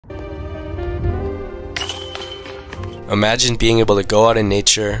Imagine being able to go out in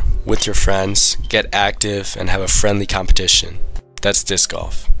nature with your friends, get active, and have a friendly competition. That's disc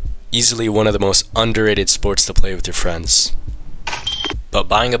golf. Easily one of the most underrated sports to play with your friends. But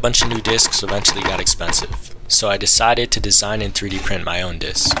buying a bunch of new discs eventually got expensive, so I decided to design and 3D print my own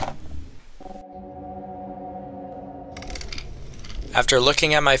disc. After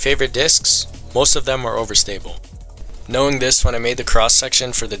looking at my favorite discs, most of them were overstable. Knowing this, when I made the cross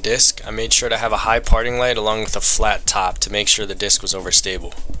section for the disc, I made sure to have a high parting light along with a flat top to make sure the disc was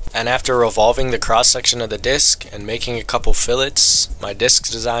overstable. And after revolving the cross section of the disc and making a couple fillets, my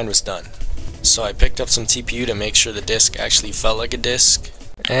disc design was done. So I picked up some TPU to make sure the disc actually felt like a disc.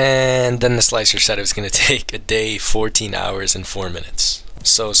 And then the slicer said it was going to take a day, 14 hours, and 4 minutes.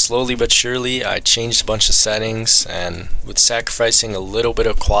 So slowly but surely I changed a bunch of settings, and with sacrificing a little bit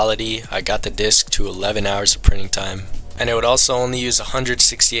of quality, I got the disc to 11 hours of printing time. And it would also only use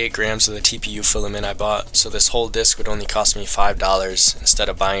 168 grams of the TPU filament I bought, so this whole disc would only cost me $5 instead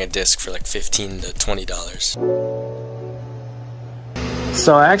of buying a disc for like $15 to $20.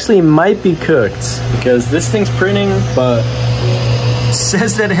 So I actually might be cooked because this thing's printing, but it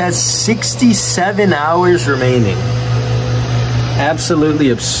says that it has 67 hours remaining.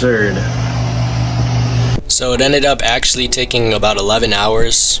 Absolutely absurd. So it ended up actually taking about 11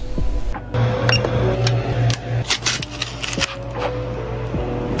 hours.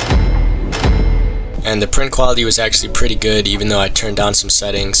 And the print quality was actually pretty good, even though I turned down some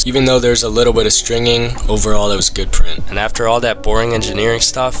settings. Even though there's a little bit of stringing, overall it was good print. And after all that boring engineering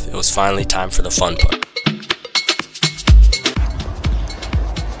stuff, it was finally time for the fun part.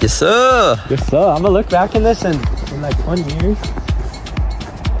 Yes sir! Yes sir, I'm gonna look back in this in like 20 years.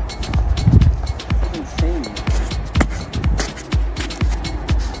 Insane.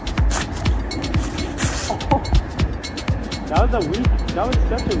 That was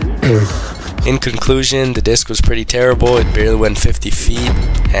such a weak In conclusion, the disc was pretty terrible. It barely went 50 feet,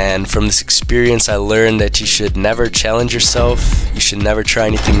 and from this experience I learned that you should never challenge yourself, you should never try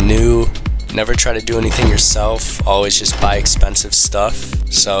anything new, never try to do anything yourself, always just buy expensive stuff.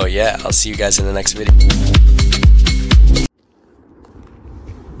 So yeah, I'll see you guys in the next video.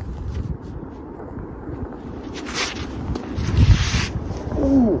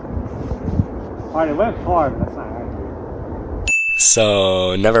 Alright, it went far, but that's not right.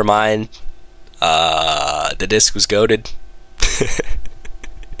 So never mind. The disc was goated.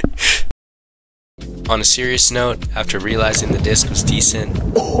 On a serious note, after realizing the disc was decent,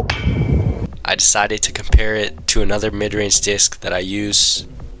 I decided to compare it to another mid-range disc that I use.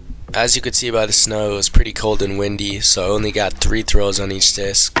 As you could see by the snow, it was pretty cold and windy, so I only got 3 throws on each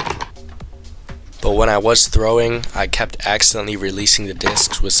disc. But when I was throwing, I kept accidentally releasing the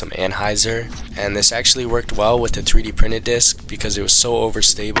discs with some anhyzer, and this actually worked well with the 3D printed disc because it was so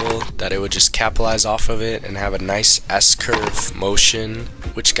overstable that it would just capitalize off of it and have a nice S-curve motion,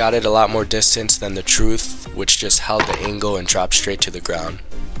 which got it a lot more distance than the Truth, which just held the angle and dropped straight to the ground.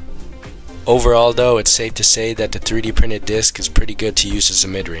 Overall though, it's safe to say that the 3D printed disc is pretty good to use as a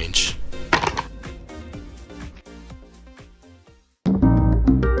mid-range.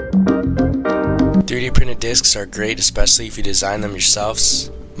 Printed discs are great, especially if you design them yourselves.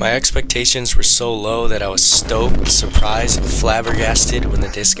 My expectations were so low that I was stoked, surprised, and flabbergasted when the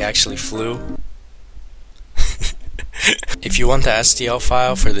disc actually flew. If you want the STL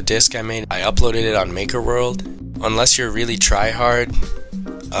file for the disc I made, I uploaded it on MakerWorld. Unless you're really try-hard,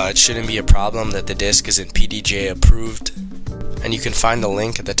 it shouldn't be a problem that the disc isn't PDJ approved, and you can find the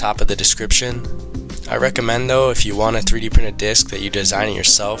link at the top of the description. I recommend though, if you want a 3D printed disc, that you design it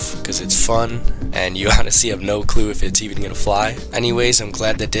yourself because it's fun and you honestly have no clue if it's even gonna fly. Anyways, I'm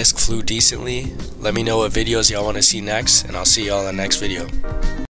glad the disc flew decently. Let me know what videos y'all want to see next, and I'll see y'all in the next video.